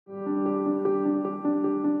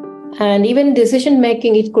And even decision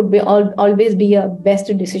making, it could be always be a best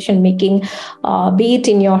decision making, be it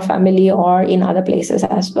in your family or in other places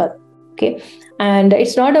as well. Okay. And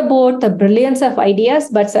it's not about the brilliance of ideas,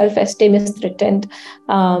 but self-esteem is threatened.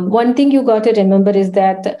 One thing you got to remember is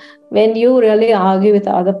that when you really argue with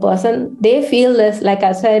the other person, they feel less, like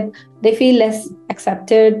I said, they feel less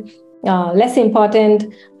accepted, less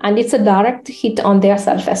important, and it's a direct hit on their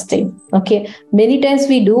self-esteem. Okay. Many times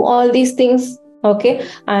we do all these things, okay,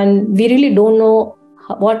 and we really don't know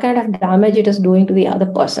what kind of damage it is doing to the other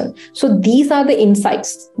person. So these are the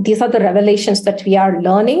insights, these are the revelations that we are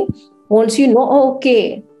learning. Once you know, oh,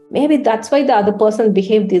 okay, maybe that's why the other person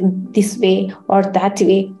behaved in this way or that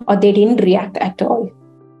way, or they didn't react at all.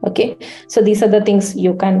 Okay, so these are the things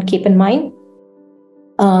you can keep in mind.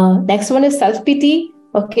 Next one is self-pity.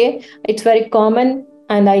 Okay, it's very common,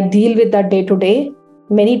 and I deal with that day to day.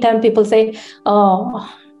 Many times people say,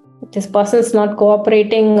 oh, this person is not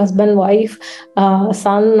cooperating, husband, wife,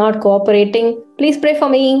 son not cooperating, please pray for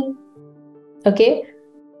me. Okay,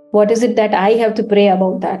 what is it that I have to pray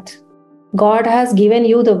about that? God has given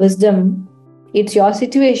you the wisdom. It's your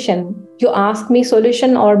situation. You ask me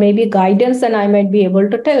solution or maybe guidance, and I might be able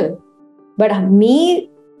to tell. But me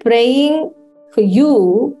praying for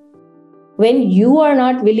you, when you are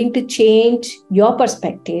not willing to change your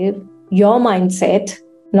perspective, your mindset,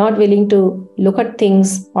 not willing to look at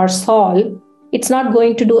things or solve, it's not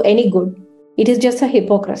going to do any good. It is just a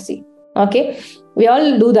hypocrisy. Okay, we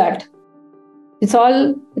all do that. It's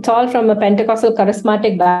all from a Pentecostal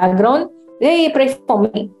charismatic background. Hey, pray for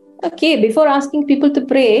me. Okay, before asking people to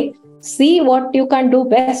pray, see what you can do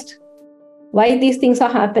best. Why these things are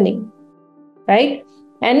happening, right?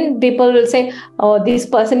 And people will say, oh, this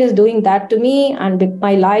person is doing that to me, and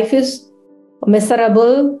my life is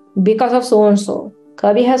miserable because of so and so.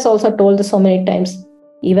 Kavi has also told this so many times.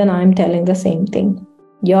 Even I'm telling the same thing.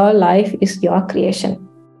 Your life is your creation.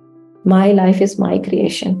 My life is my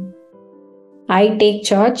creation. I take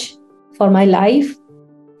charge for my life.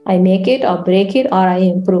 I make it or break it, or I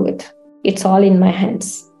improve it. It's all in my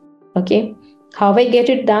hands. Okay. How I get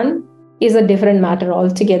it done is a different matter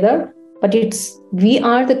altogether, but we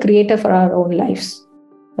are the creator for our own lives.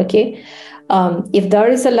 Okay. If there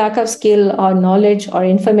is a lack of skill or knowledge or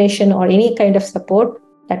information or any kind of support,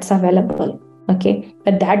 that's available. Okay.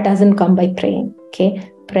 But that doesn't come by praying.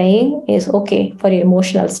 Okay. Praying is okay for your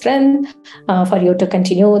emotional strength, for you to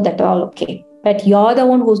continue, that's all okay. But you're the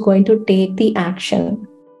one who's going to take the action.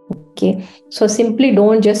 Okay. So simply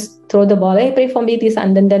don't just throw the ball, hey, pray for me this,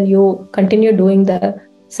 and then you continue doing the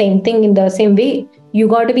same thing in the same way. You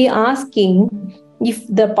got to be asking, if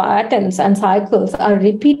the patterns and cycles are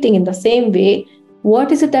repeating in the same way,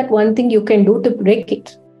 what is it that one thing you can do to break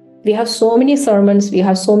it? We have so many sermons, we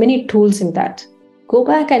have so many tools in that. Go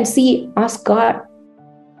back and see, ask God,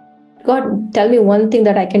 tell me one thing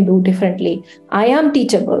that I can do differently. I am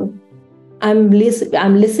teachable. I'm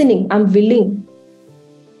listening. I'm willing.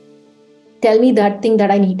 Tell me that thing that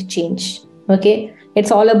I need to change. Okay. It's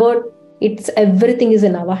all about, everything is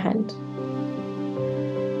in our hand.